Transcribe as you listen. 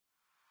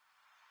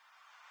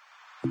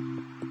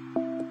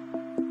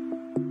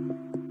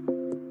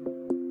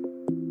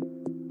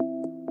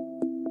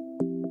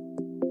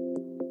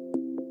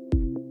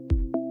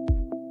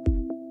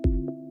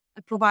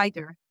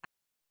provider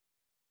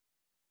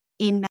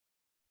here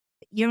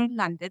in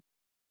London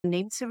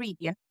named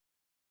Ceridian.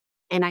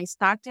 And I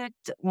started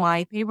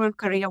my payroll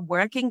career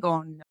working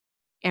on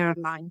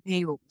airline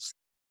payrolls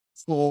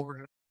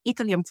for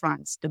Italy and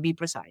France, to be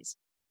precise.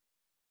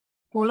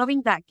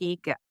 Following that gig,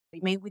 I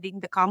remained within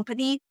the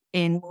company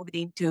and moved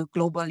into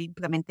global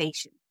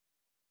implementation.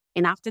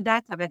 And after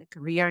that, I've had a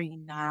career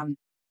in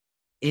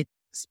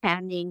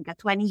spanning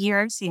 20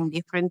 years in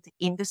different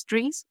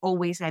industries,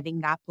 always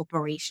heading up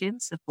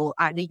operations for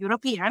either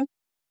European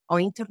or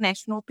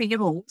international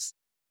payrolls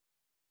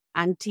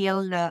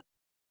until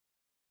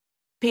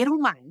Payroll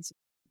Minds,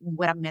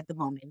 where I'm at the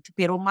moment.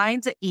 Payroll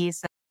Minds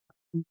is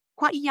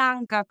quite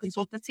young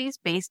consultancies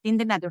based in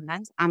the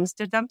Netherlands,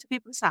 Amsterdam to be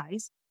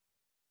precise.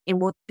 And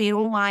what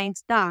Payroll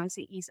Minds does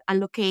is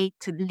allocate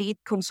lead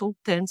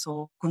consultants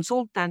or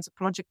consultants,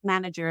 project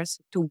managers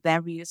to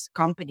various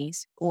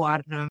companies who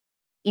are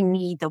in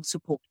need of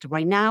support.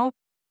 Right now,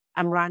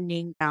 I'm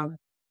running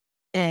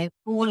a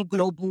full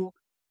global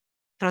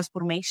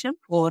transformation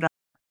for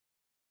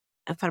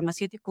a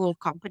pharmaceutical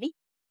company.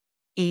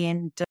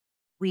 And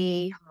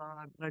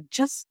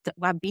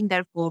I've been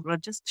there for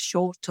just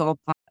short of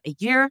a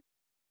year.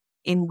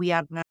 And we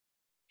are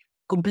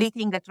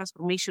completing the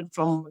transformation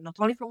from not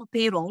only from a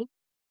payroll,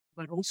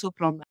 but also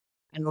from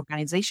an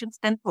organization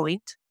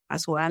standpoint,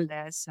 as well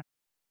as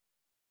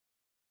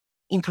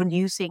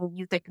introducing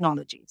new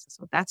technologies.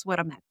 So that's where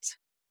I'm at.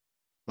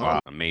 Wow,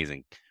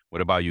 amazing.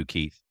 What about you,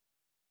 Keith?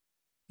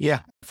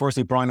 Yeah,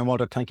 firstly, Brian and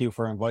Walt, thank you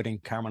for inviting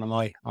Carmen and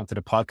I onto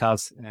the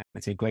podcast.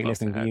 It's been great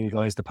listening to you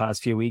guys the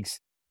past few weeks.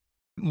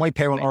 My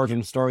payroll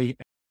origin story,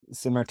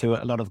 similar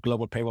to a lot of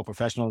global payroll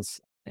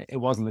professionals, it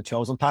wasn't the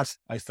chosen path.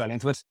 I fell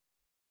into it.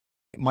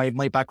 My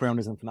background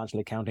is in financial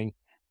accounting,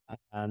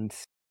 and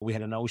we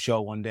had a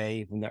no-show one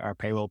day when our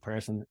payroll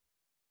person,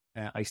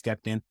 I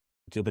stepped in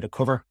to do a bit of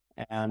cover,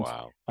 and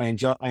I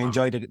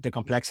enjoyed the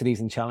complexities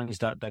and challenges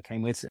that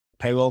came with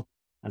payroll.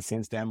 And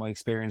since then, my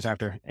experience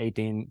after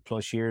 18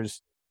 plus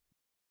years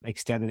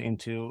extended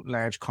into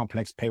large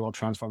complex payroll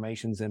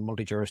transformations in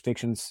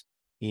multi-jurisdictions,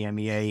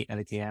 EMEA,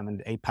 LATM,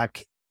 and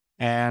APAC.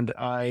 And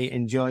I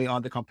enjoy all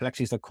the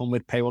complexities that come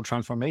with payroll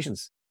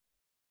transformations.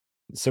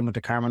 Similar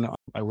to Carmen,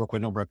 I work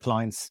with a number of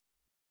clients,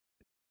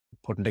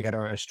 putting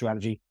together a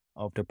strategy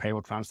of their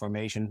payroll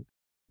transformation,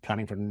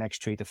 planning for the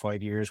next 3 to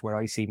 5 years, where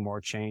I see more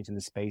change in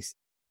the space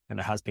than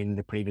it has been in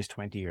the previous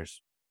 20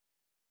 years.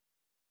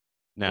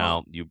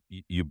 Now,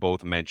 you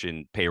both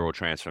mentioned payroll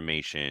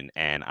transformation,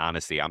 and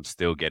honestly, I'm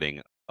still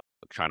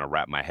trying to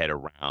wrap my head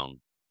around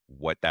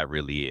what that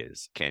really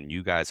is. Can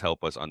you guys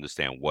help us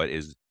understand what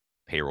is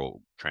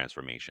payroll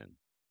transformation?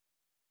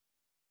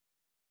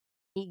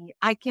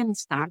 I can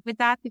start with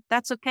that, if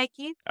that's okay,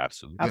 Keith.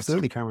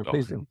 Absolutely, Carmen,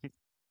 please do.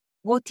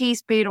 What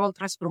is payroll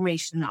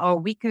transformation? Or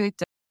we could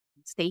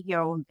stay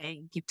here all day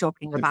and keep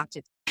talking about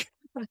it.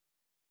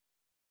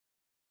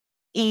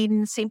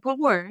 In simple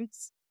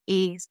words,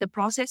 is the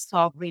process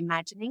of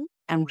reimagining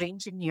and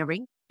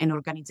reengineering an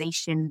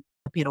organization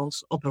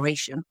payroll's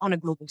operation on a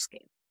global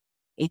scale.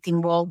 It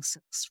involves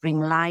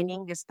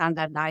streamlining and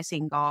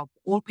standardizing of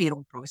all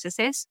payroll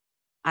processes,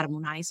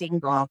 harmonizing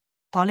of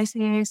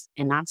policies,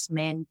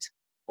 enhancement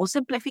or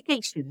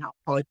simplification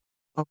of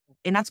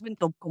enhancement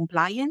of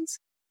compliance,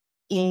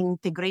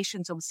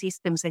 integrations of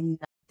systems and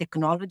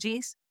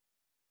technologies,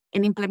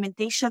 and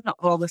implementation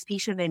of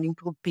efficient and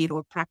improved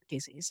payroll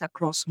practices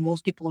across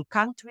multiple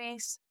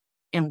countries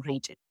and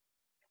regions.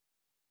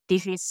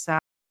 This is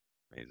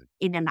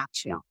in a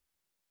nutshell.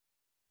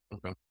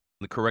 Okay.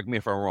 Correct me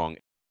if I'm wrong.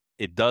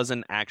 It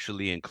doesn't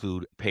actually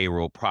include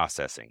payroll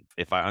processing.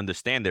 If I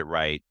understand it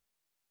right.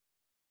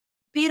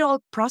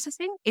 Payroll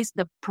processing is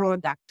the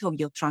product of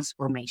your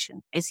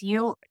transformation.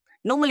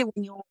 Normally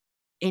when you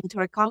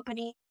enter a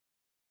company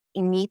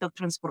in need of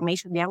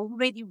transformation, they are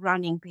already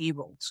running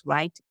payrolls,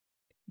 right?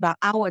 But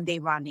how are they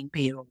running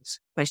payrolls? ?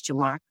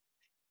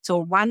 So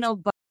one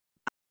of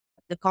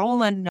the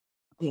common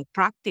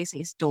practice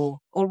is to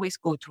always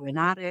go to an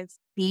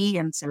RFP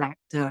and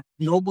select a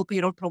global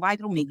payroll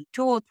provider, maybe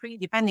 2 or 3,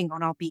 depending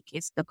on how big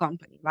is the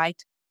company,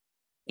 right?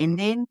 And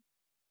then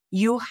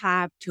you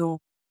have to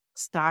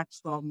start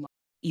from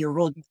your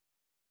road.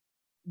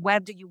 Where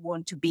do you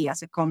want to be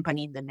as a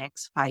company in the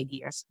next 5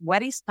 years?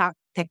 Where is that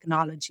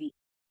technology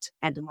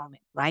at the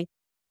moment, right?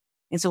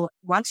 And so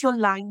once you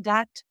align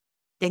that,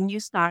 then you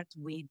start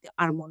with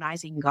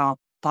harmonizing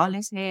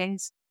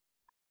policies,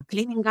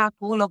 cleaning up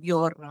all of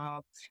your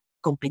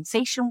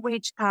compensation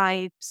wage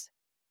types,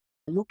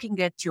 looking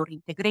at your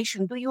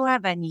integration. Do you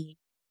have any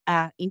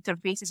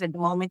interfaces at the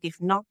moment? If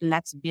not,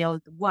 let's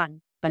build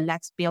one, but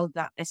let's build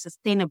a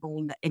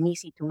sustainable and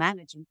easy to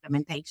manage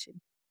implementation.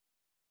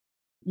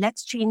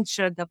 Let's change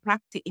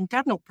the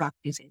internal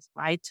practices,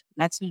 right?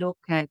 Let's look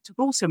at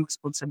roles and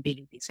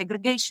responsibilities,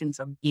 segregations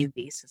of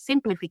duties,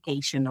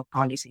 simplification of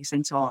policies,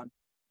 and so on.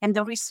 And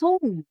the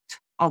result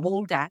of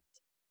all that,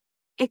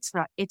 it's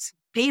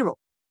payroll.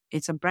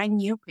 It's a brand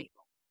new payroll.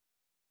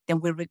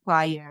 Then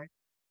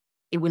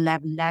it will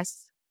have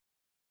less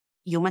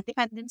human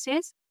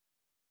dependencies.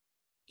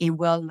 It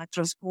will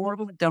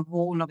transform the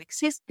role of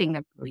existing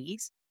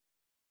employees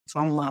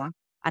from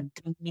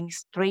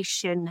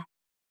administration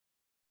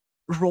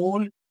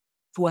role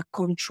to a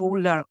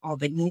controller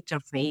of an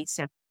interface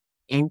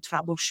and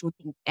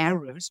troubleshooting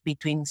errors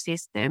between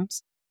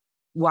systems,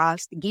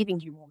 whilst giving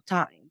you more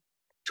time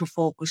to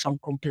focus on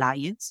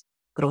compliance,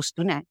 gross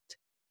to net,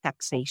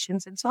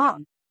 taxations, and so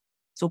on.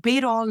 So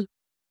payroll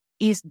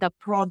is the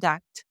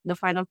product, the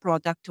final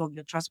product of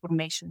your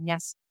transformation.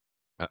 Yes.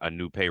 A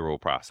new payroll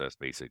process,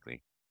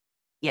 basically.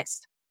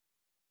 Yes.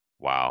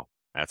 Wow,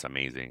 that's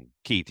amazing.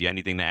 Keith, you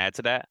anything to add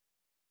to that?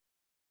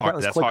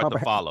 That's hard to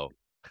follow.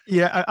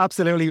 Yeah,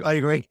 absolutely. I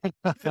agree.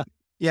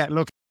 Yeah,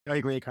 look, I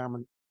agree,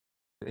 Carmen.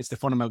 It's the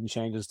fundamental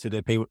changes to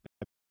the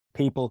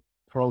people,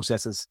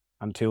 processes,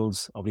 and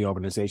tools of the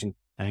organization.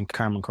 And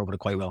Carmen covered it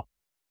quite well.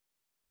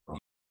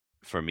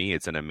 For me,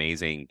 it's an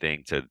amazing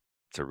thing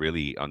to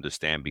really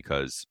understand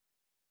because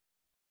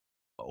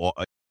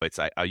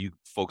are you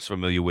folks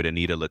familiar with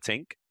Anita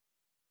Latink?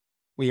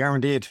 We are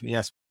indeed.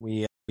 Yes,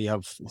 we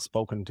have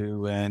spoken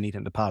to Anita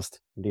in the past.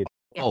 Indeed.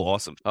 Oh,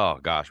 awesome. Oh,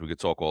 gosh, we could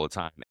talk all the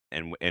time.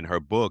 And in her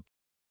book,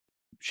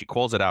 she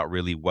calls it out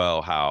really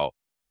well how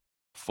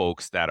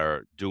folks that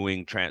are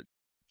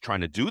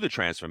trying to do the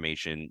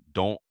transformation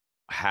don't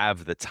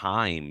have the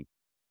time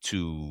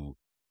to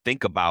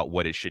think about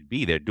what it should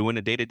be. They're doing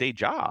a day-to-day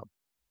job.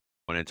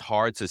 And it's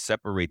hard to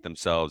separate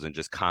themselves and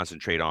just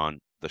concentrate on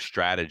the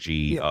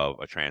strategy of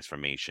a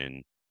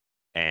transformation.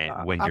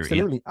 And when you're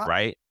in,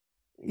 right?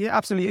 Yeah,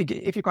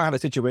 absolutely. If you're going to have a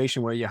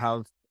situation where you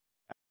have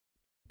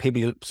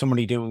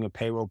somebody doing a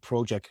payroll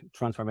project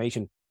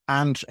transformation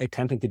and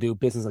attempting to do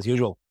business as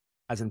usual,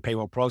 as in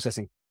payroll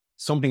processing,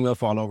 something will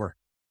fall over.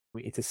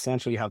 It's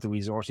essential you have the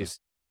resources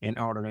in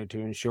order to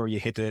ensure you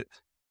hit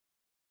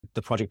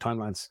the project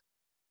timelines.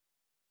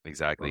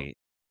 Exactly.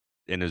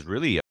 And it's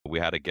really, we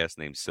had a guest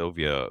named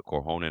Sylvia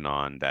Corhonen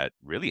on that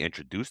really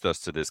introduced us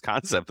to this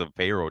concept of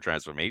payroll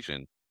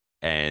transformation.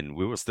 And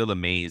we were still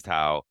amazed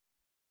how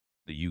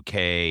the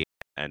UK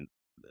and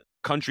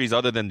countries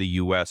other than the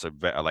US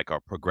are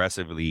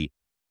progressively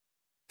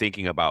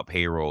thinking about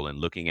payroll and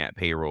looking at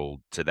payroll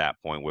to that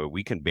point where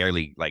we can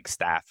barely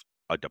staff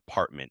a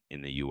department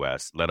in the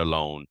US, let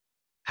alone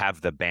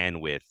have the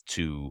bandwidth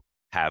to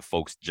have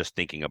folks just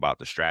thinking about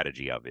the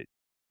strategy of it.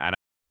 And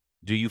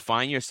do you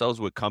find yourselves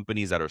with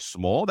companies that are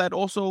small that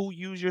also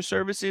use your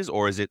services,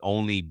 or is it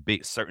only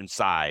big certain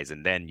size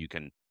and then you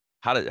can,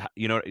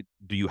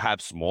 do you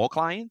have small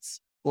clients?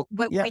 Well,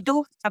 we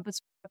do have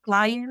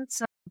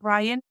clients,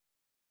 Brian.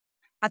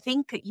 I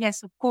think,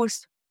 yes, of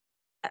course,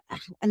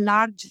 the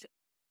larger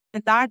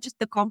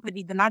the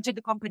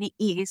company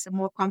is, the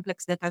more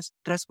complex the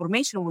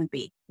transformation will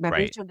be. By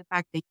virtue of the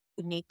fact that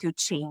you need to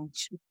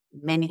change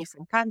many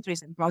different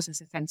countries and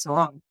processes and so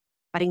on.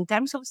 But in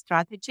terms of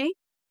strategy,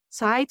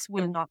 size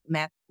will not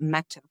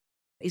matter.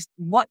 It's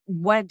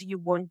where do you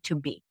want to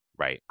be?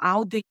 Right.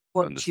 How do you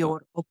want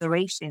your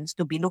operations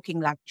to be looking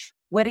like?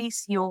 Where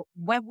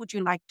would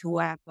you like to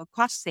have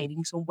cost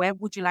savings, or where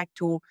would you like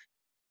to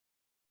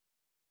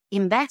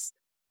invest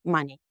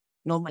money?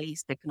 Normally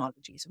it's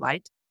technologies,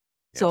 right?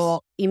 Yes.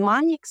 So in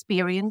my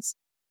experience,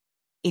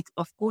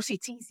 of course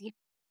it's easy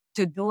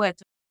to do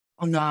it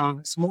on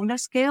a smaller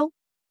scale,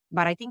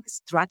 but I think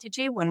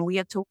strategy, when we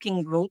are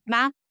talking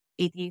roadmap,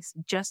 it is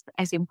just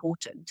as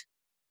important.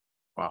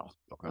 Wow.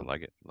 Okay. I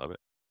like it. Love it.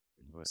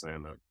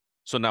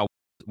 So now,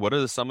 what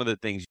are some of the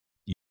things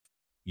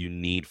you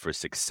need for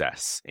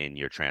success in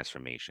your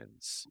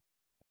transformations?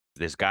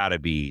 There's got to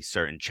be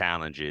certain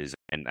challenges,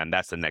 and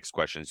that's the next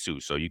question too.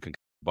 So you can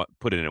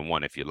put it in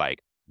one if you like.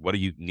 What do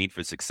you need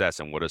for success,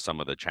 and what are some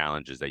of the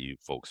challenges that you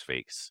folks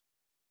face?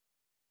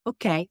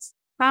 Okay.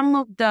 Some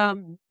of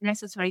the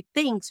necessary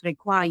things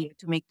required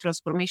to make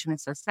transformation a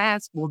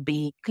success would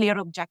be clear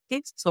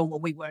objectives. So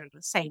what we were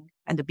saying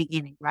at the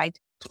beginning, right?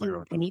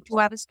 We need to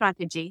have a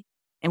strategy,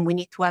 and we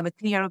need to have a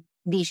clear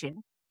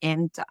vision.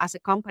 And as a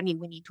company,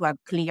 we need to have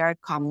clear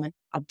common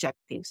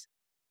objectives.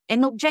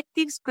 And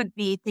objectives could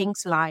be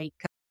things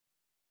like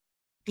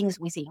things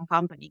we see in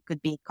company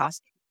could be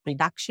cost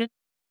reduction,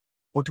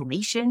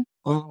 automation,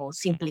 or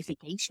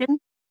simplification,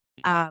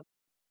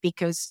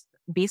 because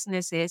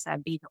businesses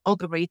have been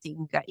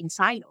operating in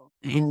silo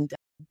and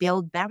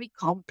build very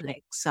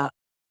complex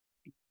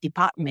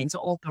departments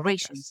or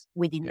operations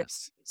within the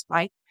business,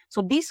 right?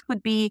 So this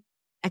could be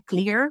a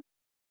clear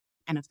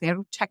and a fair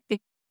objective.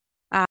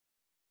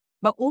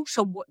 But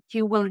also what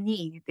you will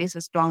need is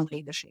a strong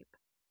leadership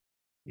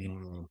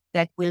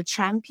that will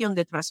champion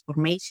the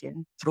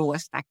transformation through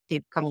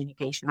effective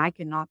communication. I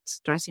cannot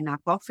stress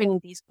enough. Often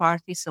this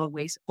part is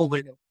always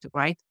overlooked,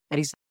 right? There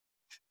is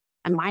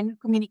a minor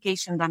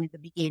communication done at the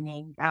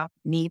beginning,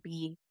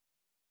 maybe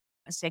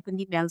a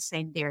second email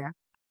sent there,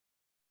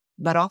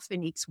 but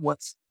often it's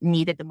what's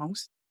needed the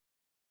most,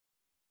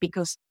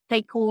 because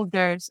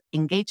stakeholders'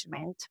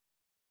 engagement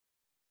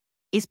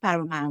is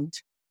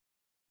paramount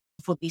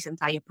for this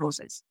entire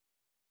process.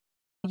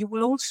 You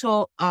will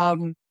also,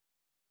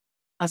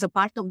 as a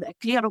part of the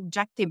clear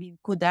objective, you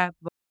could have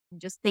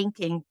just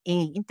thinking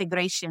in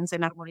integrations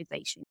and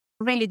harmonization.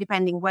 really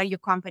depending where your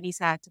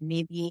company's at.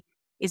 Maybe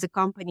it's a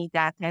company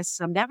that has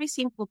some very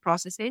simple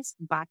processes,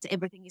 but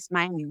everything is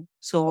manual.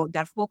 So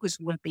their focus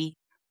will be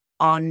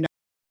on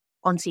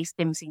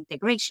systems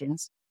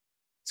integrations.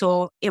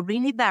 So it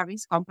really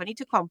varies company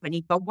to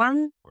company. But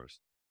one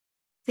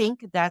thing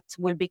that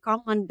will be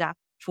common that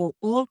for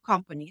all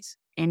companies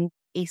and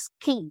is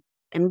key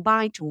and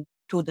vital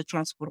to the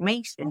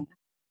transformation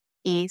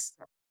is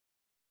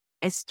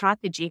a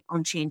strategy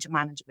on change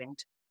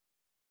management.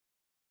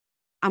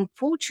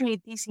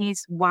 Unfortunately, this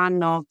is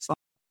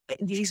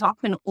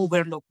often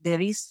overlooked.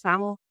 There is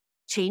some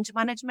change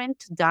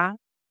management done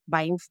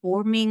by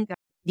informing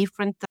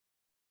different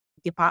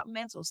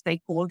departments or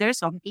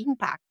stakeholders of the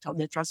impact of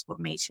the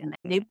transformation.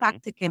 And the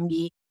impact can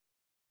be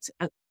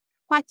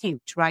quite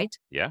huge, right?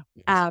 Yeah.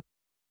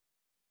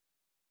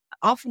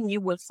 Often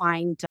you will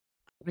find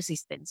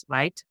resistance,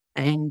 right?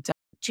 And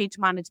change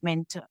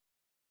management,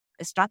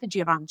 a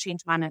strategy around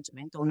change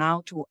management on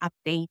how to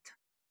update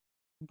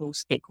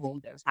those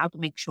stakeholders, how to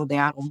make sure they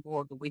are on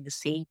board with the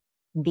same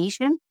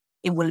vision.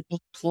 It will be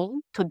key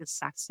to the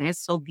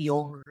success of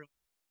your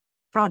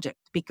project,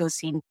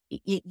 because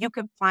you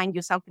can find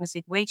yourself in a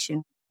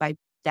situation by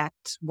that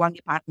one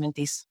department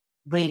is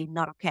really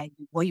not okay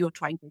with what you're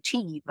trying to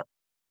achieve,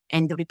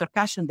 and the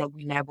repercussion that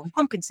will have on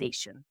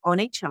compensation, on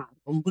HR,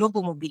 on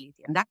global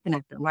mobility, and that can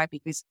happen, right?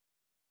 Because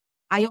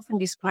I often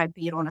describe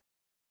payroll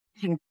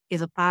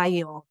as a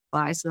pie of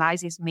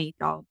slices made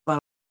of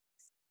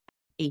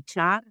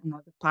HR,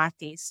 another part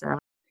is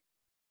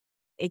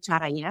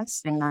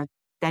HRIS, and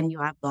then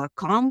you have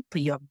comp,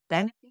 you have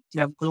benefits,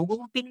 you have global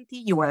mobility,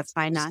 you have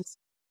finance.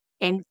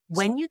 And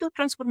when you do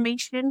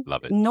transformation,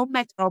 no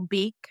matter how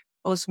big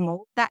or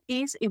small that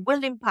is, it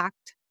will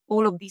impact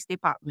all of these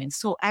departments.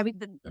 So having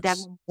them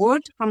on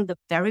board from the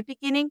very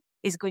beginning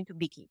is going to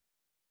be key.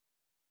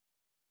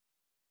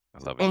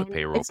 I love it. And the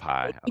payroll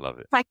pie. I love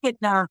it. If I could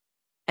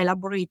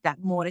elaborate that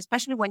more,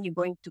 especially when you're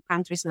going to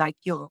countries like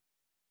Europe,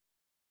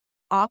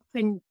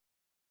 often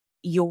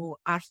you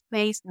are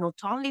faced not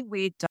only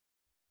with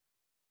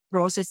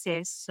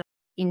processes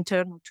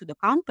internal to the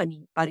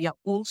company, but you're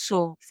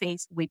also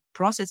faced with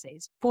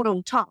processes put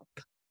on top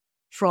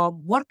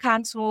from work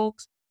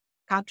councils,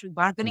 country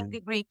bargaining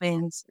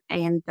agreements,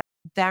 and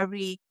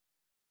very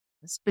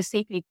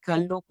specific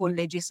local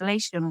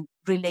legislation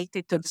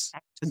related to the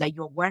sector that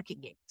you're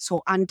working in.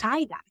 So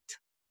untie that.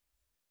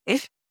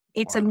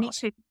 It's a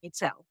mission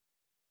itself.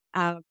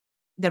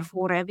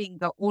 Therefore, having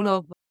all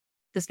of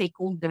the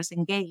stakeholders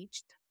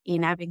engaged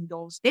in having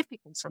those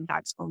difficult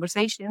sometimes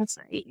conversations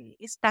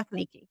is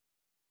definitely key.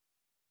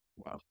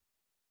 Wow.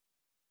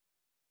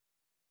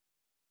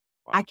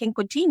 I can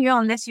continue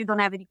unless you don't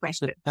have any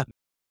questions.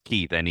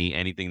 Keith,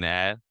 anything to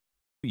add?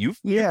 You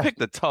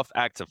picked a tough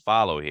act to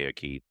follow here,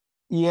 Keith.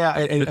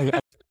 Yeah,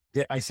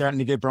 I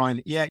certainly did,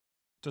 Brian. Yeah,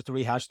 just to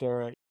rehash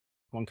there,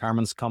 on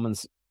Carmen's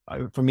comments,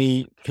 for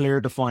me,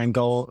 clear defined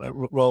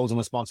roles and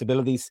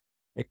responsibilities,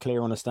 a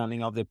clear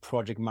understanding of the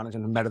project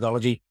management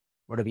methodology,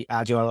 whether it be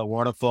agile or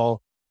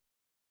waterfall,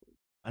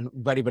 and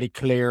very, very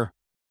clear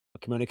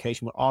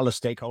communication with all the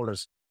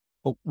stakeholders.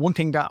 But one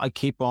thing that I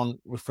keep on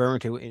referring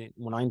to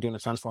when I'm doing a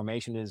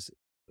transformation is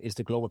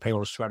the global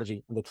payroll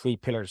strategy and the 3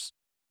 pillars: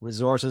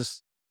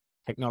 resources,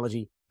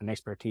 technology, and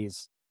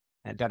expertise.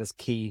 And that is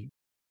key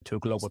to a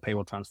global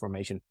payroll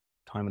transformation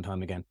time and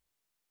time again.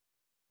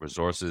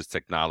 Resources,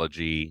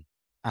 technology,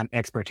 and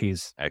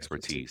expertise.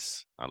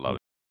 I love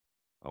it.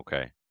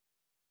 Okay.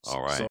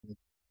 All right. So,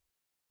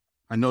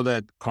 I know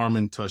that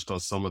Carmen touched on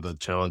some of the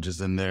challenges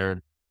in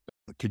there.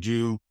 Could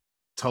you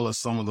tell us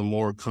some of the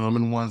more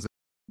common ones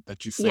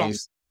that you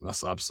face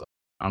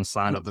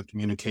outside of the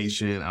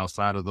communication,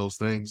 outside of those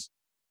things?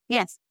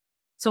 Yes.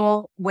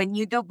 So when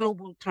you do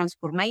global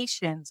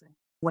transformations,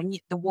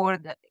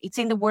 it's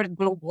in the word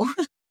global,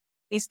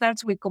 it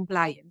starts with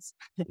compliance.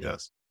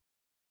 Yes.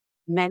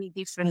 Many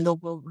different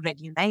local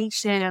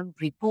regulation,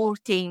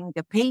 reporting,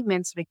 the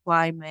payments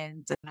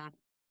requirements,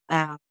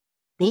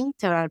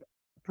 data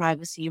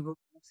privacy rules,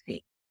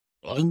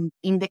 in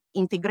the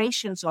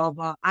integrations of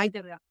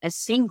either a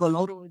single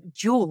or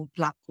dual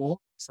platform,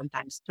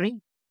 sometimes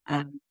 3,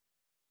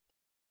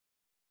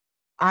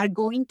 are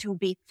going to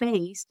be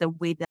faced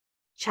with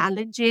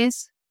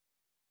challenges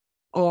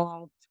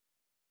of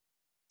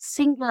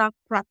singular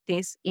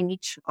practice in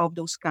each of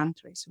those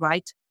countries,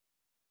 right?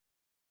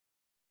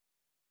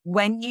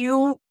 When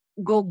you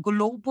go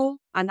global,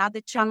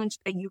 another challenge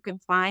that you can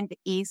find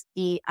is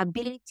the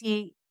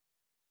ability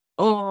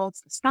of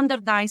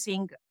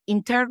standardizing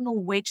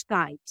internal wage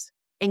types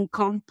and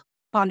comp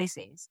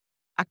policies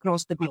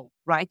across the globe,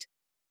 right?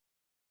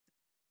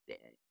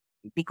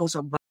 Because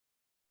of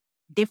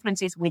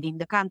differences within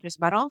the countries,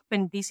 but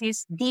often this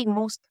is the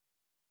most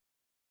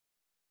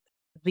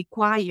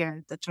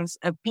required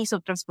a piece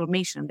of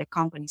transformation that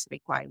companies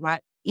require,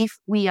 right? If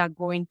we are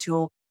going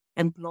to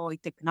employ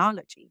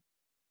technology,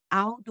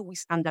 how do we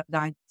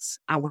standardize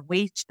our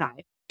wage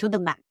type to the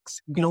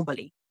max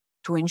globally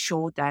to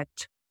ensure that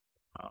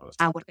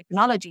our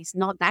technology is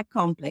not that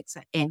complex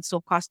and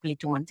so costly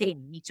to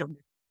maintain in each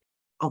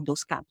of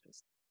those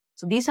countries?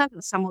 So these are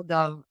some of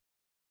the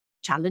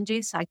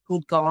challenges. I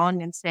could go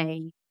on and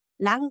say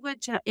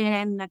language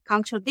and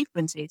cultural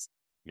differences.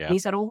 Yeah.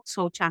 These are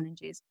also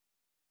challenges.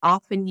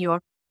 Often you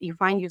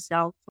find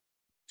yourself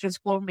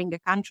transforming a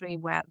country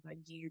where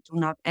you do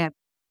not have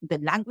the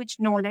language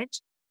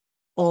knowledge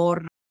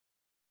or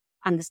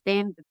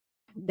understand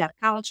their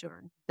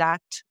culture.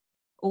 That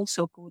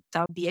also could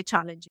be a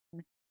challenge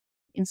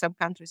in some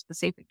countries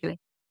specifically.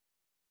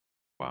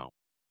 Wow.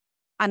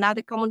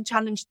 Another common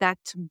challenge that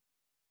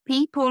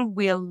people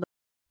will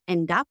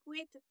end up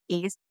with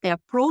is the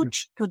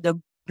approach to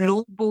the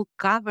global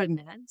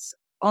governance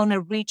on a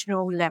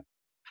regional level.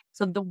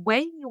 So the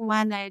way you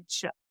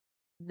manage,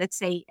 let's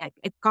say, a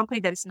company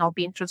that is now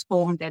being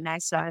transformed and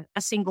has a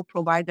single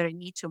provider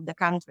in each of the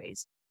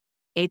countries,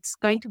 it's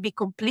going to be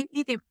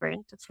completely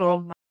different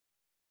from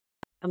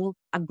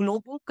a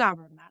global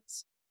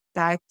governance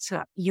that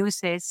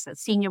uses a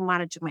senior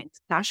management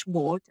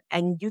dashboard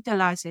and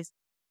utilizes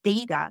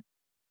data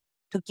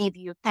to give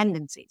you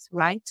tendencies,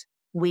 right,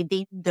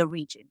 within the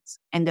regions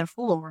and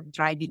therefore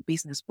driving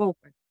business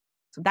forward.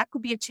 So that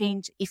could be a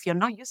change. If you're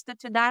not used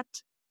to that,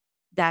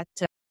 that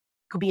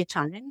could be a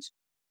challenge.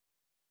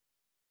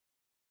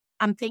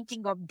 I'm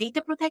thinking of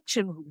data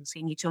protection rules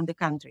in each of the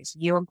countries.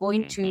 You're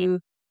going to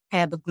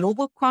have a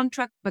global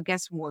contract, but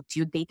guess what?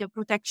 Your data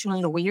protection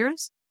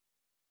lawyers,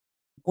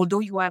 although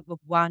you have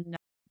one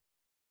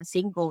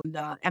single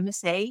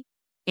MSA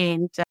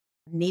and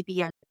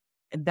maybe a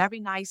very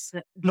nice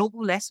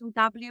global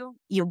SOW,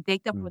 your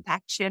data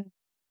protection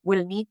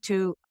will need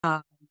to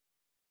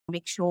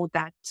make sure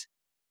that,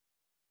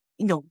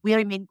 we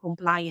remain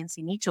compliance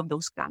in each of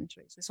those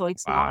countries. So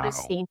it's not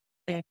as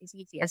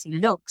easy as it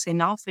looks.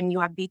 And often you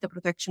have data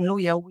protection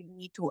lawyer will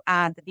need to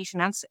add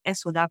additional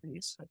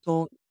SOWs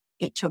to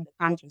each of the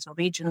countries or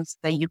regions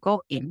that you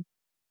go in.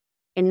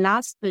 And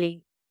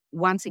lastly,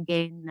 once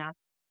again,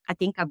 I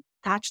think I've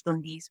touched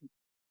on this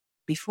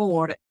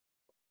before.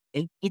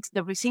 It's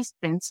the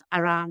resistance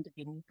around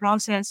the new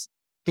process,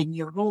 the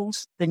new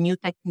rules, the new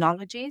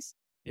technologies.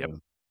 Yep.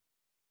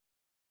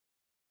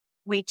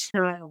 Which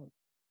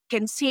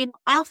can seem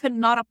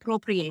often not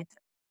appropriate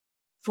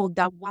for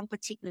that one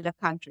particular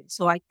country.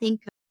 So I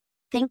think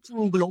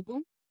thinking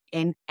global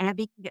and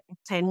having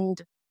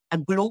a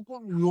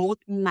global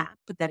roadmap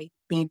that is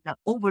being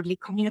overly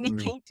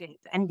communicated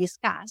and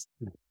discussed,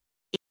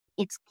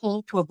 it's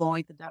key to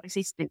avoid the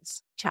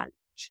resistance challenge.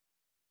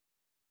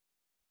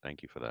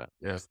 Thank you for that.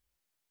 Yes.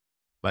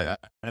 Like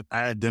I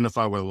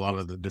identify with a lot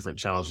of the different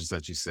challenges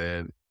that you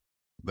said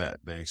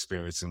that they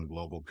experience in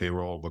global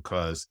payroll,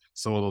 because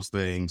some of those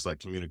things like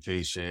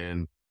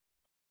communication,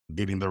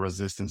 getting the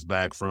resistance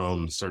back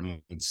from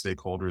certain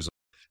stakeholders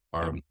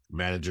or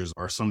managers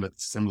are some of the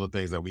similar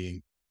things that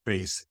we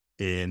face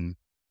in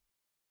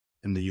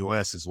the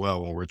US as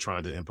well when we're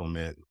trying to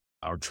implement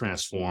or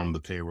transform the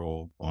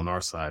payroll on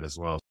our side as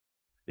well.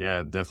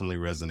 Yeah, it definitely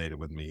resonated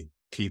with me.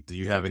 Keith, do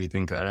you have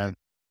anything to add?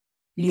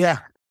 Yeah.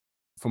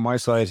 From my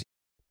side,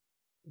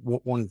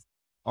 one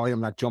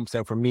item that jumps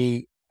out for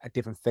me at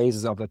different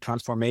phases of the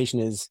transformation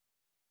is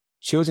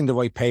choosing the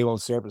right payroll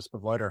service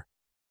provider.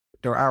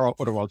 There are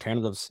other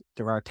alternatives.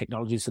 There are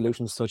technology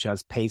solutions such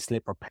as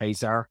Payslip or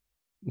Payzar.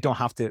 You don't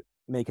have to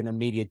make an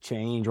immediate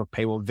change or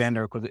payroll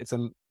vendor because it's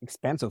an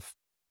expensive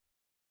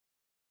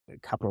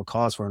capital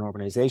cost for an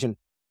organization.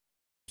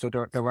 So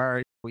there are,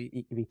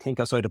 if we think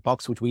outside the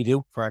box, which we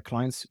do for our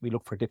clients, we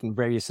look for different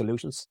various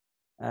solutions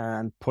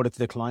and put it to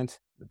the client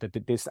that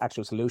this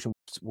actual solution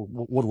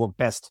would work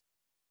best.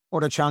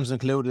 Other challenges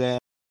include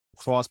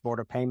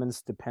cross-border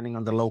payments, depending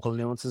on the local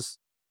nuances,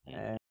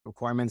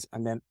 requirements.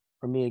 And then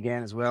for me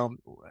again as well,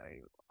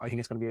 I think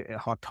it's going to be a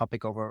hot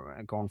topic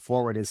over going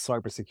forward is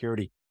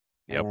cybersecurity.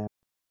 Yep.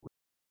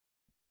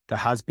 There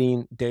has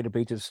been data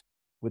breaches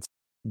with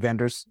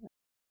vendors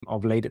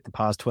of late at the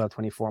past 12,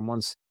 24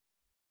 months.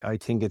 I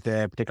think it's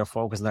a particular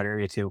focus in that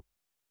area too.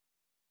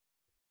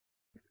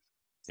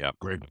 Yeah,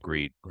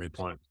 agreed. Great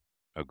point.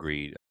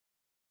 Agreed.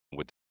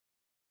 With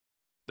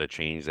the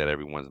change that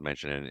everyone's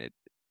mentioning, it,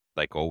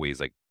 like always,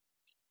 like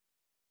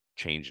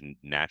change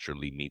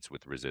naturally meets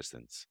with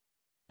resistance,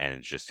 and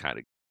it's just kind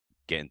of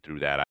getting through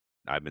that.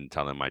 I've been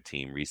telling my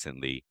team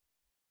recently,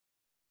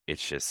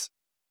 it's just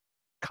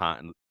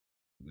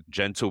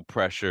gentle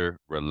pressure,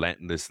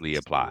 relentlessly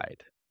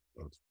applied.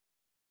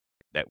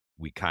 That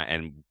we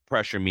and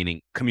pressure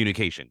meaning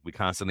communication. We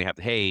constantly have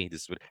to,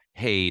 this is what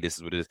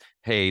it is.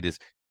 Hey, this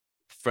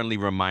friendly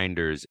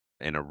reminders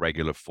in a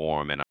regular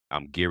form, and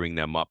I'm gearing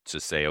them up to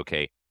say,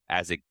 okay,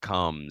 as it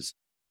comes,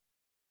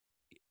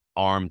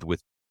 armed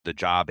with the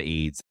job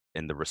aids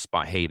and the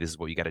response. Hey, this is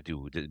what you got to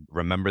do.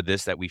 Remember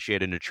this that we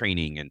shared in the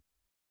training, and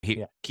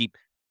keep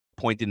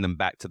pointing them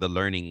back to the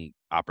learning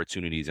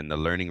opportunities and the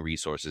learning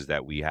resources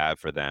that we have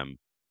for them.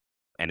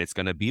 And it's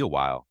going to be a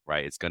while,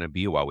 right? It's going to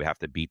be a while. We have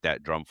to beat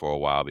that drum for a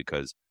while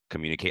because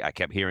I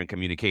kept hearing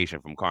communication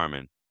from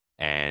Carmen,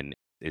 and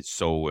it's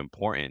so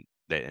important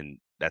and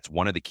that's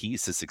one of the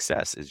keys to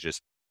success is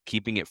just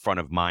keeping it front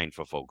of mind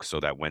for folks so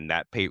that when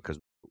that because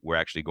we're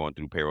actually going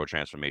through payroll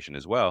transformation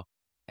as well.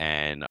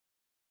 And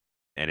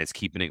And it's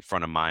keeping it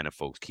front of mind of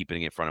folks,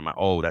 keeping it front of mind.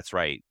 Oh, that's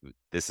right.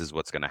 This is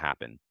what's going to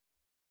happen.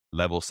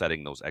 Level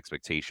setting those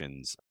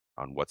expectations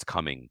on what's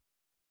coming.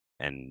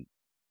 And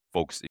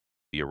folks,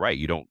 you're right.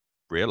 You don't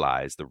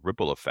realize the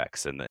ripple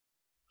effects and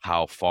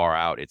how far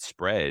out it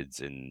spreads.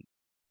 And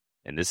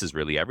this is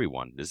really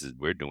everyone.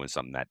 We're doing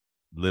something that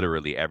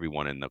literally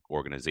everyone in the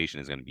organization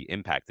is going to be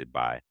impacted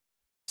by.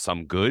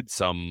 Some good,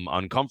 some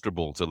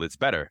uncomfortable till it's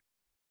better.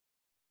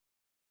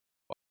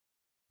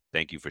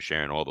 Thank you for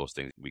sharing all those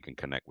things. We can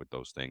connect with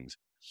those things.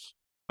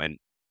 And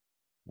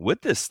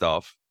with this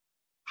stuff,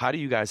 how do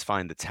you guys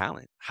find the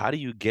talent? How do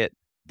you get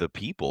the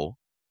people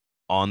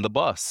on the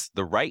bus,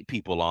 the right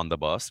people on the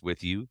bus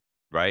with you,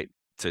 right?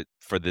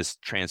 For this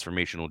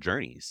transformational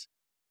journeys?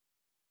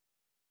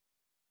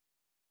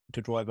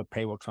 To drive a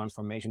payroll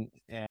transformation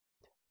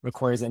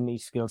requires a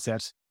niche skill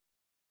set.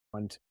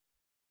 And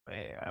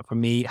for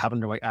me,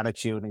 having the right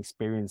attitude and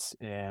experience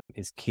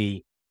is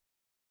key.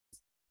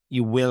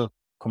 You will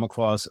come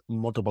across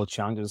multiple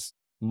challenges,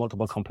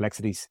 multiple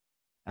complexities.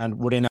 And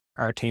within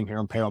our team here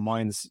in Payroll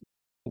Minds,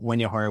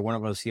 when you hire one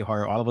of us, you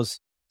hire all of us.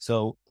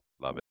 So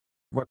love it.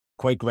 We're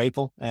quite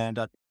grateful and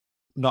that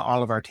not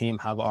all of our team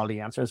have all the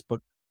answers, but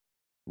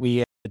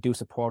we do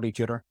support each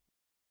other.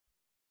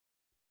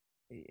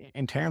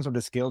 In terms of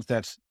the skills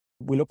that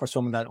we look for,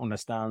 someone that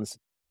understands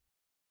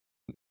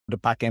the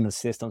back end of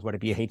systems, whether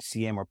it be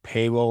HCM or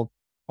payroll,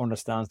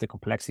 understands the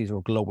complexities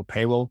of global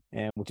payroll,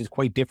 which is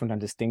quite different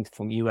and distinct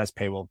from US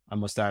payroll, I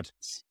must add.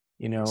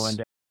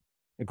 And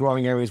a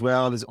growing area as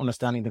well is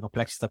understanding the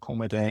complexities that come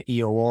with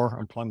EOR,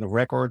 employment of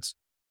records,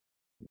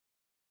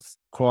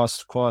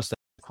 cross the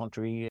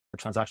country,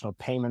 transactional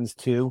payments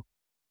too.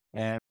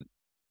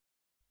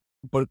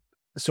 But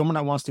someone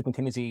that wants to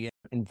continuously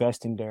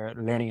invest in their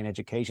learning and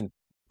education,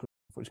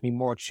 which means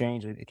more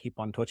change I keep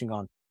on touching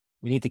on,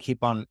 we need to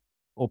keep on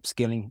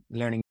upskilling,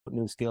 learning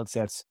new skill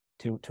sets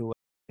to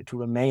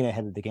remain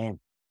ahead of the game.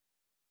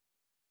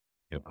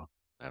 Yep,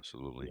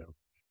 absolutely. Yeah.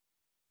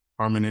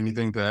 Carmen,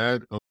 anything to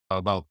add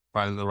about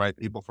finding the right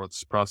people for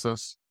this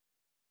process?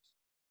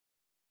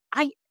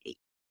 I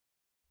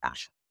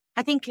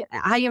think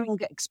hiring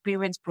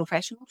experienced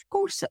professionals, of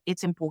course,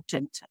 it's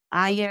important.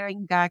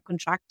 Hiring a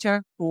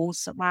contractor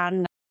who's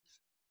run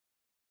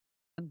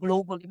a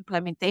global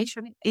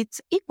implementation,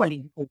 it's equally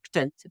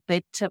important.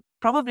 But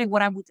probably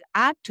what I would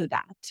add to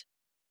that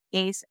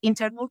is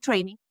internal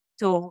training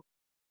to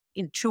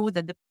ensure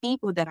that the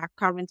people that are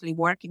currently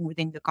working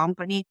within the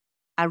company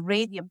are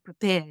ready and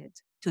prepared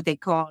to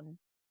take on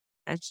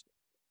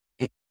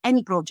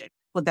any project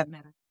for that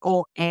matter,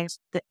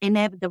 and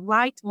have the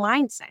right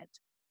mindset.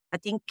 I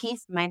think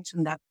Keith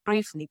mentioned that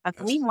briefly, but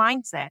for me,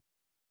 mindset,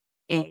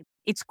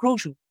 it's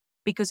crucial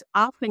because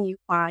often you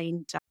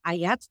find, I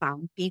had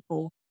found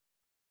people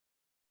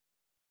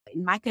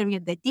in my career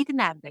that didn't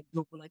have that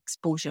global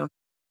exposure,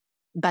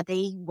 but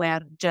they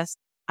were just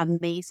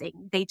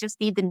amazing. They just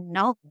didn't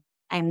know,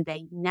 and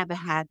they never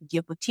had the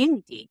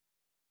opportunity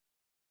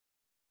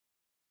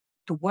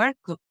to work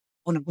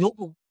on a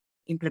global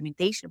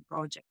implementation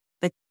project.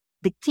 But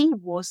the key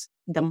was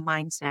the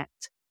mindset,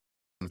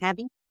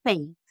 having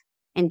faith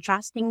and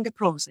trusting the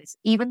process,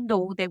 even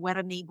though they were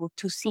unable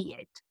to see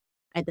it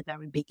at the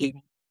very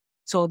beginning.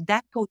 So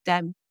that put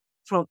them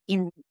from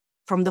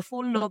the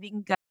full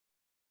loving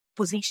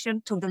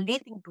position to the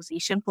leading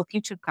position for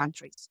future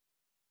countries.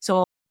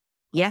 So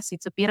yes,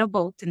 it's a bit of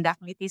both, and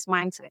definitely this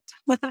mindset.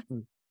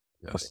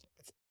 Yes.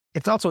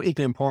 It's also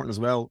equally important as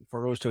well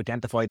for us to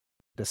identify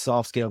the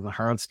soft skills and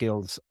hard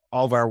skills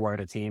of our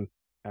wider team,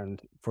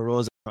 and for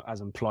us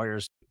as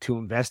employers to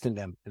invest in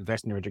them,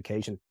 invest in their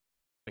education.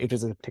 If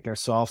there's a particular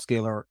soft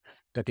skill or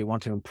that they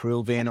want to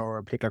improve in, or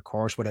a particular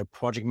course, whether a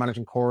project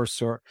management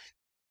course or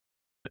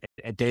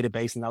a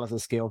database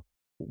analysis skill,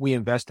 we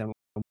invest in,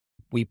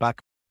 we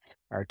back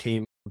our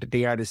team.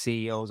 They are the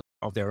CEOs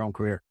of their own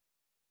career.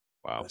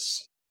 Wow.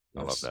 Yes.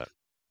 I love that.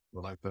 I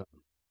like that.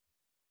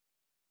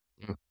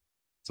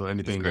 So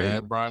anything to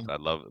add, Brian? I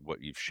love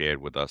what you've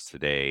shared with us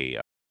today.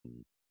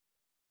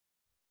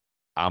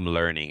 I'm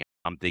learning.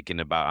 I'm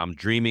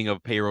dreaming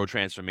of payroll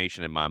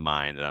transformation in my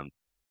mind. And I'm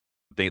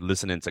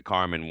listening to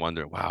Carmen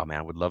wonder, wow, man,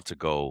 I would love to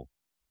go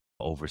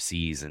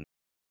overseas and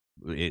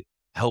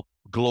help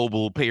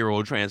global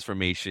payroll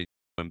transformation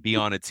and be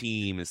on a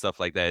team and stuff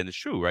like that. And it's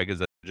true, right?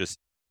 Because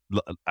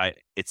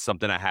it's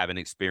something I haven't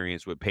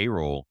experienced with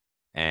payroll,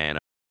 and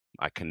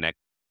I connect,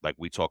 like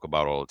we talk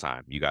about all the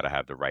time. You got to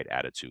have the right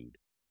attitude.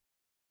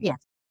 Yes.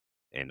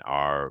 In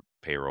our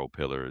payroll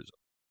pillars,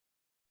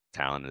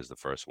 talent is the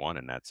first one,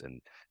 and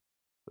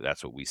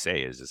that's what we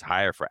say is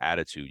hire for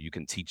attitude. You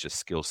can teach a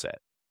skill set.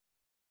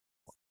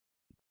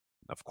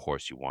 Of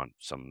course, you want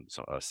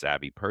a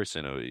savvy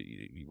person, or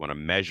you want to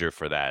measure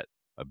for that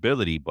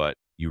ability, but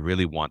you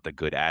really want the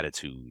good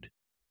attitude,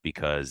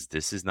 because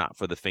this is not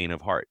for the faint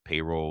of heart.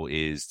 Payroll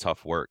is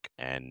tough work,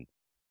 and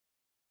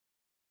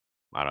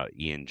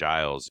Ian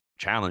Giles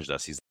challenged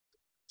us. He's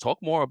talk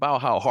more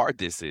about how hard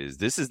this is.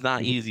 This is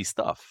not easy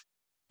stuff,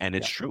 and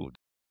it's true.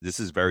 This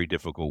is very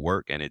difficult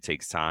work, and it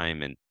takes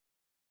time,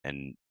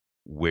 and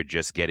we're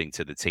just getting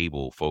to the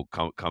table.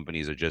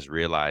 Companies are just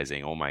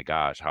realizing, oh my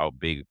gosh, how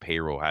big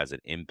payroll has an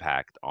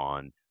impact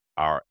on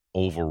our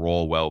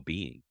overall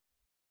well-being.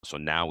 So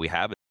now we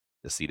have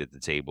a seat at the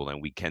table,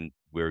 and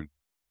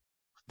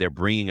they're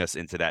bringing us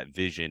into that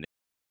vision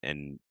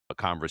and a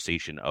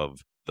conversation of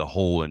the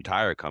whole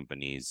entire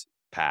company's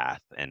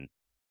path, and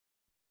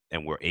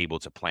we're able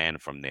to plan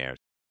from there.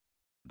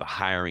 The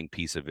hiring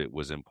piece of it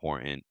was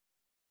important.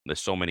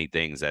 There's so many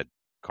things that,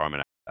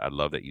 Carmen, I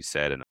love that you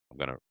said, and I'm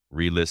going to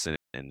re-listen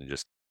and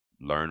just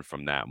learn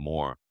from that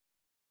more.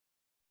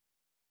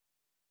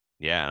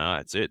 Yeah, no,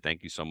 that's it.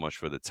 Thank you so much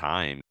for the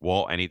time.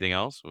 Walt, anything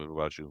else? What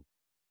about you?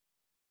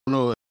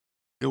 No,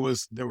 there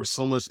was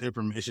so much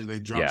information. They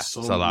dropped Yeah, so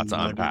it's a lot many to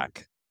nuggets.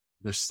 unpack.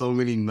 There's so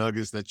many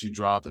nuggets that you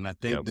dropped, and I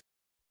think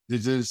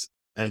this is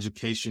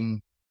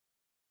education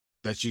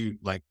that you,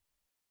 like,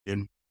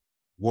 in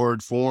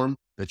word form,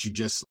 that you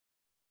just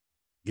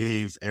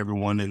gave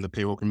everyone in the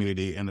payroll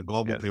community and the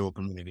global payroll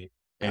community.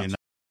 And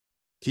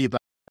Keith,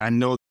 I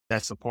know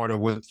that's a part of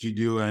what you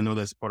do. I know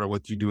that's part of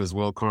what you do as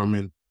well,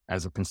 Carmen,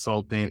 as a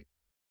consultant.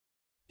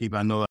 Keith,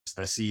 I know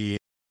I see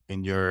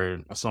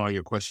I saw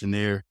your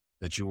questionnaire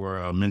that you were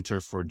a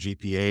mentor for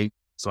GPA.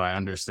 So I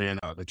understand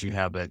that you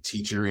have that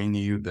teacher in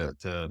you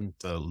to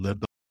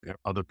lift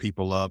other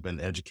people up and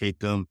educate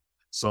them.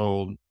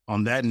 So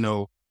on that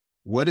note,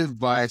 what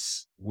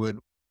advice would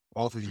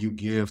both of you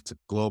give to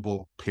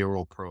global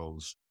payroll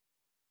pros?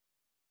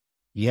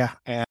 Yeah,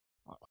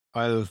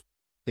 I'll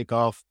pick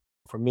off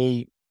for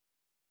me,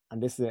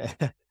 and this is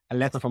a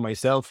lesson for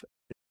myself.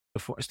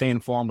 Stay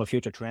informed of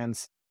future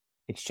trends.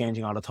 It's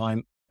changing all the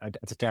time. At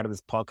the start of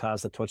this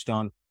podcast, I touched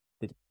on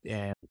the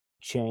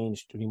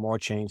change, to be more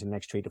change in the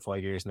next 3 to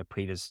 5 years than the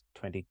previous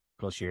 20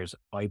 plus years,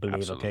 I believe.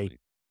 Absolutely.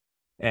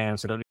 Okay.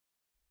 So that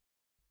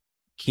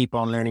keep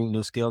on learning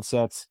new skill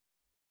sets.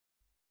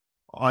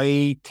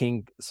 I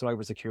think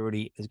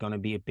cybersecurity is going to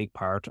be a big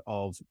part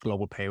of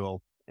global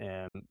payroll.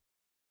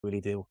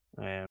 Really do.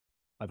 I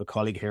have a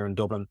colleague here in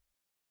Dublin,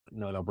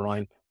 Keith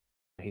O'Brien.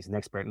 He's an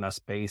expert in that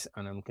space,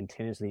 and I'm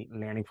continuously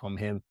learning from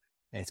him.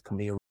 It's going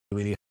to be a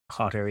really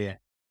hot area.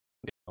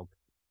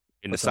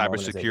 In the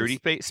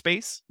cybersecurity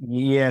space?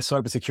 Yeah,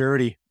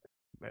 cybersecurity.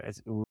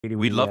 It's really,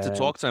 we'd love to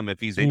talk to him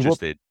if he's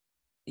interested.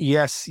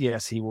 Yes,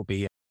 he will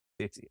be.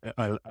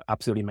 I'll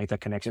absolutely make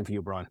that connection for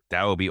you, Brian.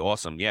 That would be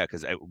awesome. Yeah,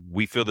 because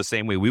we feel the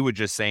same way. We were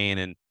just saying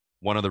in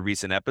one of the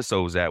recent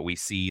episodes that we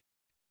see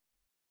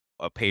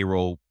a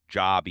payroll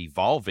job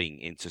evolving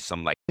into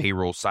some like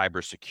payroll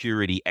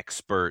cybersecurity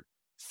expert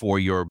for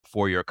your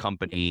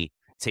company,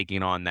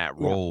 taking on that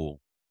role.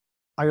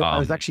 I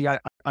was actually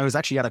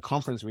at a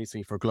conference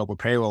recently for Global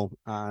Payroll,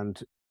 and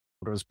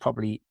there was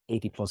probably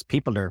 80 plus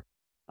people there.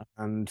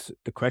 And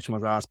the question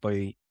was asked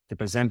by the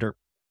presenter,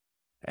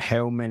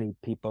 how many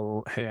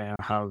people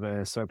have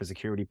a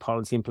cybersecurity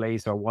policy in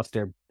place, or what's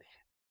their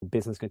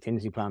business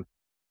contingency plan?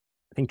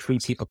 I think 3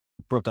 people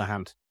broke their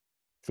hand.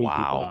 3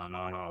 wow. people.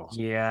 No.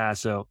 Yeah,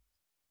 so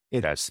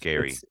that's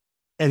scary.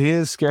 It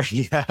is scary.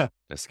 Yeah,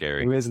 that's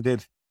scary. It isn't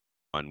it?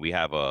 And we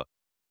have a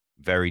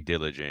very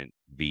diligent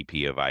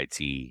VP of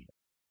IT.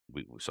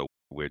 So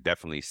we're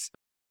definitely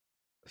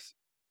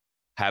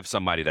have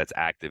somebody that's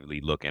actively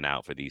looking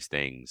out for these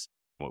things.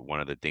 One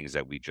of the things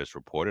that we just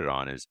reported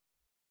on is,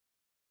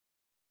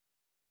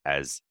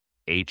 as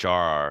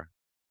HR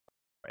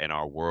and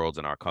our worlds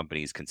and our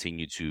companies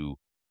continue to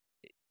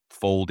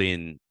fold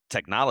in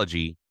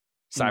technology,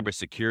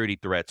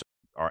 cybersecurity threats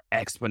are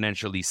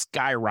exponentially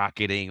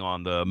skyrocketing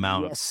on the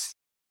amount. Yes.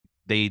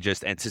 They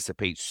just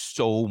anticipate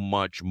so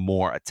much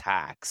more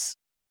attacks.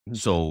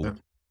 So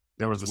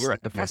we're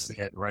at the first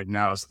right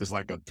now. It's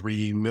like a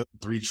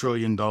 $3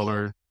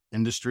 trillion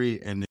industry,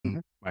 and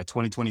then by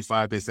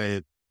 2025, they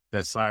say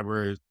that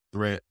cyber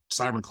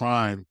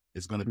crime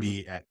is going to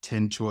be at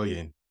 10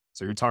 trillion.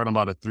 So you're talking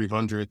about a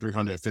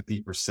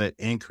 350%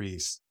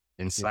 increase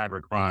in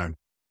cyber crime.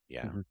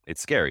 Yeah,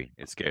 it's scary.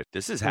 It's scary.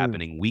 This is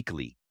happening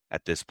weekly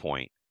at this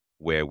point,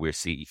 where we're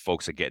seeing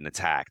folks are getting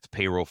attacked.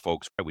 Payroll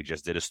folks. We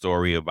just did a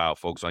story about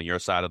folks on your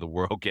side of the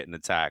world getting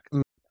attacked.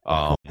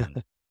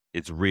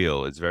 It's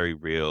real. It's very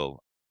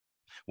real.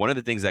 One of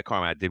the things that,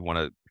 Carmen, I did want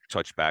to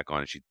touch back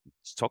on, she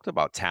talked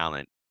about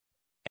talent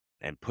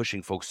and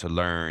pushing folks to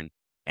learn.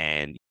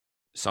 And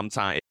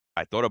sometimes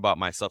I thought about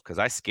myself, because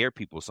I scare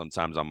people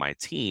sometimes on my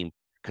team,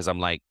 because I'm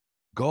like,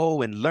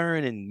 go and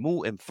learn and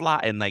move and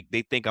fly. And like,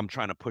 they think I'm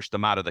trying to push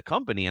them out of the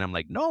company. And I'm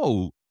like,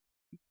 no,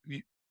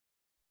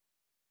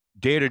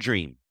 dare to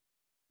dream,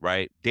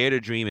 right? Dare to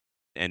dream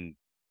and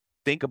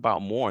think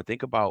about more.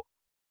 Think about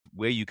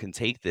where you can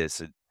take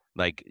this.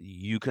 Like,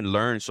 you can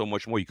learn so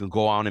much more. You can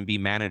go on and be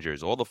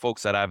managers. All the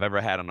folks that I've ever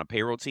had on a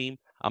payroll team,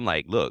 I'm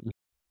like, look,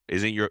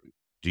 do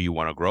you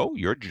want to grow?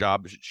 Your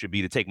job should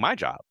be to take my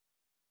job.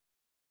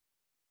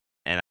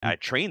 And I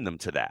train them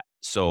to that.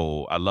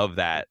 So I love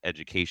that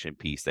education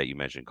piece that you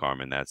mentioned,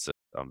 Carmen.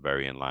 I'm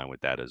very in line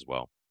with that as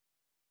well.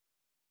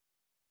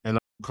 And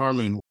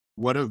Carmen,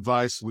 what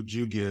advice would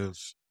you give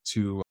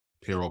to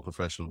payroll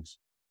professionals?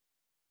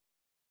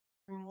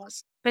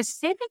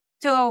 Specific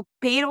So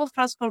payroll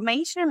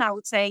transformation, I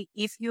would say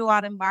if you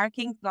are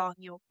embarking on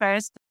your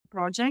first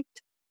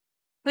project,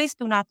 please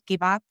do not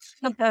give up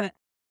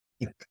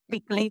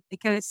quickly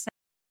because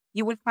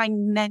you will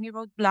find many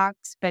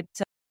roadblocks, but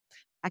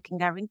I can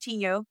guarantee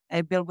you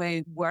it will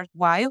be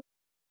worthwhile.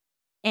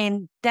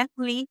 And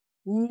definitely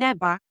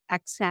never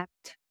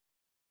accept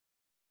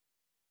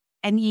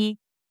any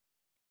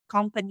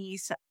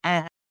company's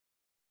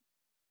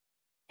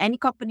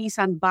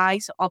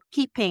advice of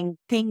keeping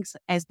things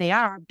as they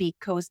are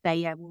because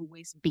they have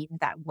always been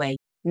that way.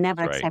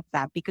 Never That's right. accept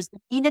that because the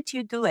minute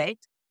you do it,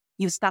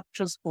 you start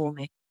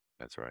transforming.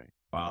 That's right.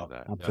 Wow. Love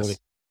that. Absolutely. Yes.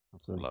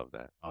 Absolutely. Love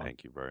that.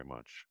 Thank you very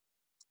much.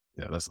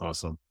 Yeah, that's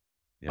awesome.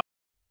 Yeah.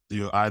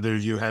 Do either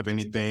of you have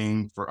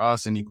anything for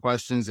us? Any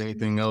questions?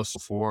 Anything else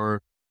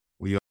before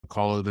we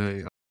call it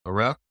a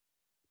wrap?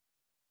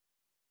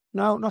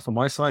 No, not from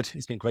my side.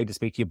 It's been great to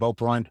speak to you both,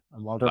 Brian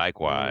and Walter.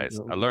 Likewise.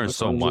 I learned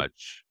so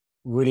much.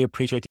 Really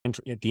appreciate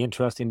the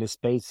interest in this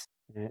space.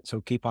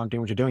 So keep on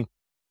doing what you're doing.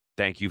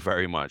 Thank you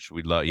very much.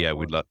 We'd love.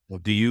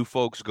 Do you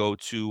folks go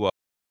to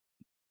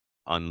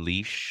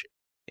Unleash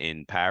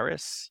in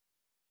Paris?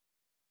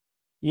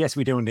 Yes,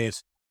 we do indeed.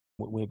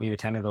 We'll be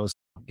attending those.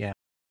 Yeah.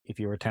 If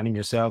you're attending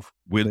yourself,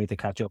 we'll need to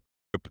catch up.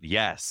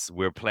 Yes,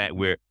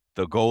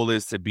 the goal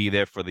is to be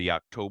there for the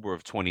October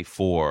of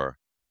 24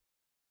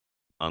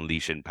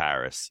 Unleash in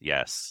Paris.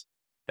 Yes,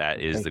 that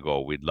is the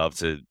goal. We'd love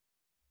to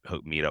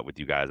meet up with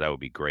you guys. That would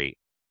be great.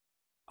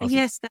 Awesome.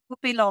 Yes, that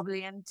would be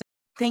lovely. And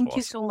thank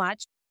you so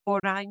much for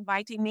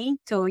inviting me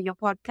to your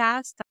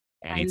podcast.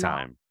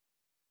 Anytime.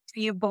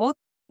 To you both.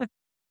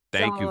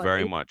 Thank you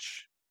very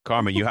much.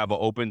 Carmen, you have an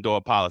open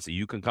door policy.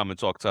 You can come and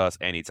talk to us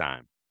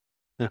anytime.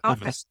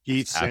 Okay.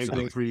 Keith, same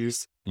thing for you.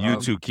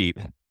 You too, Keith.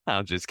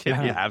 I'm just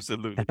kidding. Yeah.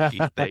 Absolutely,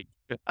 Keith. Thank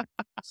you.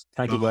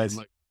 Thank you, guys.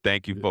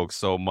 Thank you, folks,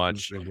 so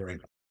much.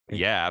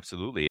 Yeah,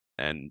 absolutely.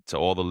 And to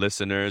all the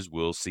listeners,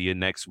 we'll see you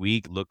next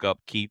week. Look up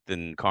Keith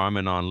and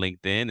Carmen on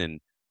LinkedIn and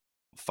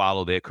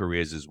follow their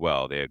careers as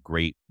well. They're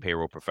great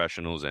payroll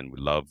professionals, and we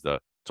love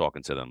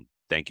talking to them.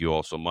 Thank you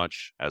all so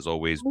much. As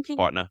always,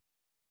 partner,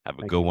 have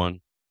a good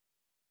one.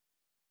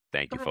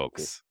 Thank you,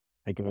 folks.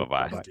 Thank you.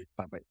 Bye-bye.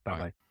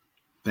 Bye-bye.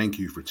 Thank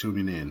you for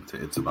tuning in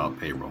to It's About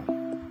Payroll.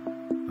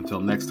 Until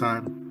next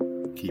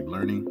time, keep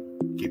learning,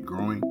 keep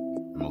growing,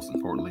 and most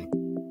importantly,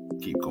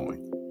 keep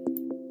going.